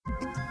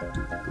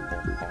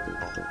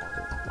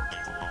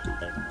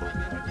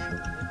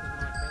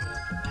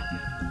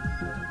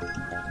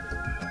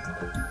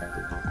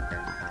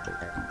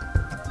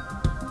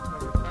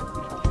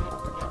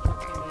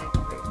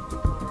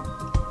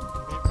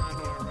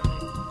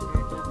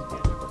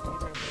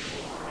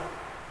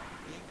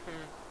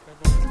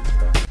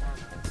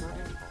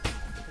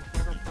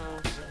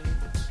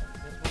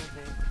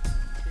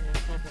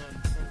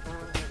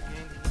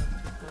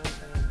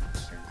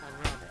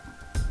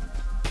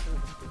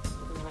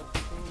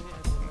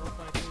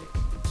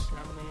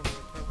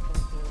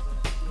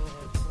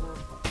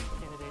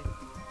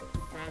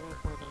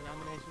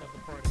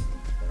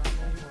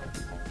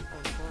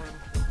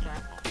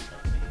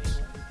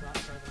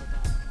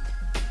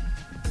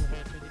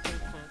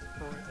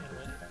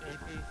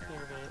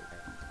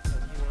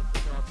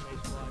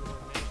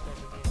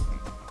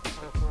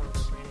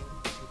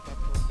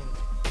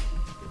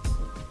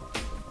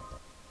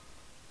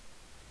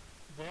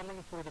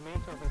For the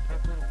mantle of a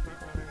president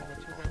frontrunner in the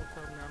 2012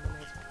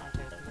 nomination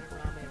contest, Mitt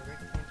Romney and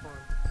Rick Santorum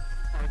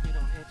argued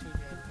on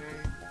issues as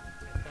varied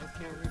as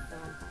healthcare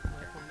reform,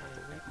 less than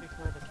a week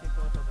before the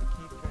kickoff of a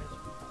key stretch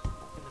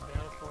in the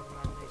battle for the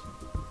nomination.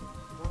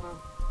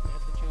 Former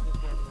Massachusetts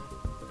governor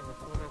and the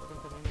Florida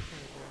Pennsylvania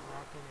senator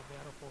locked in a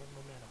battle for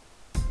momentum,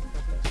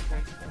 hoping to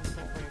break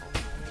unseparate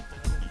from the winner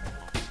to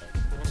understand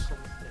political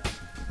mistakes.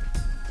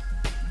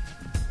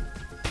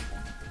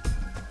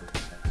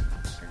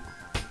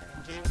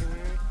 In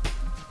January,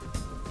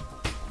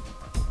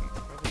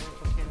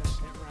 presidential candidate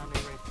Mitt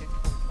Romney raised $6.5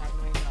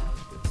 million.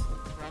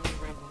 Romney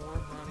raised more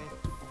money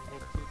than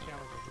his two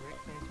challengers. Rick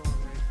Santorum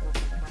raised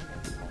 $4.5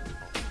 million,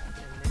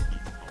 and Mitt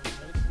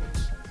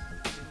raised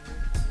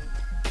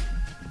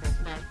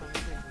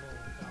 $5.6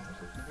 million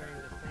during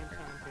the same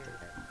time period.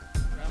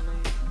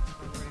 Romney's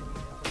fundraising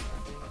efforts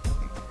are being helped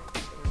by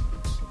DAC,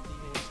 which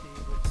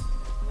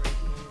has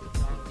raised millions of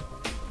dollars on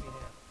his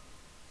behalf.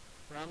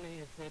 Romney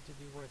is said to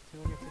be worth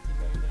 $250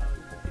 million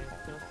and has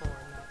so far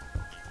not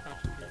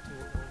contributed to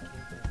his own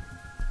campaign.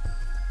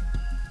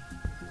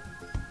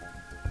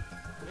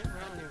 Mitt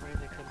Romney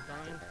raised a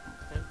combined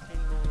 $17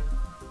 million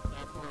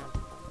last month.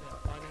 That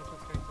financial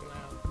strength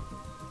allowed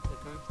the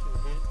groups to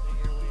hit the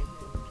airwaves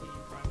in the key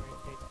primary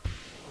states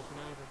with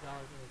millions of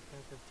dollars in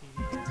expensive TV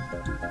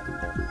ads. The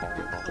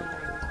group's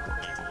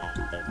fundraising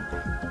offered a behind the scenes report to the donate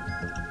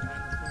to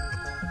the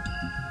Northeast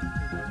Party to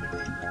elect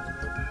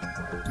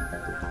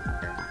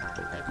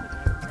the next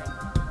president.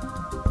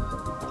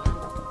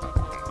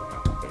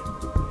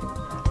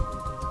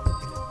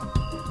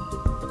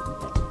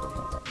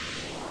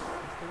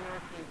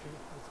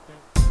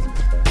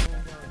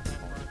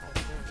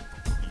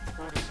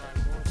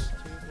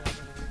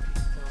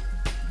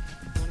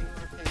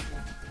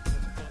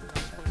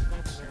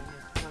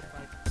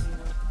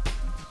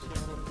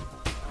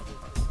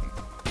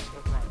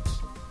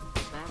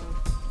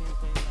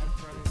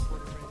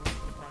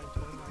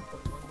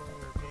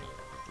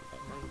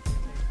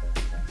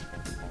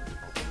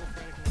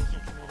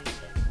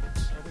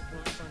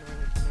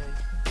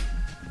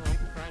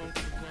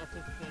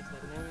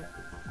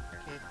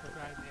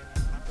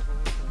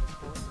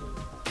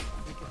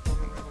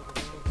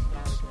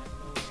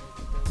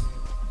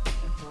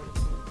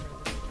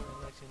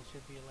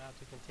 Should be allowed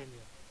to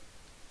continue.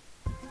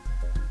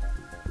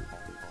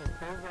 So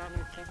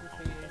pro-Romney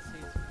secretly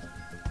ACs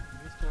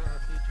restore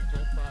our future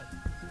just bought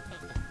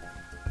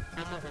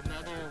almost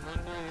another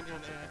 $1 million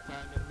in ad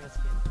time in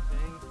Michigan,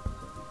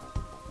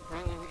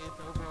 bringing its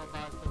overall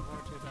buy so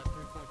far to about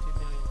 $3.2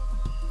 billion,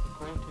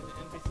 according to the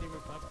NBC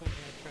Republican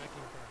ad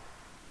tracking firm.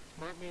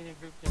 Smart Media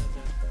Group does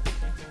the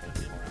campaign of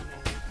Mitt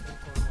Romney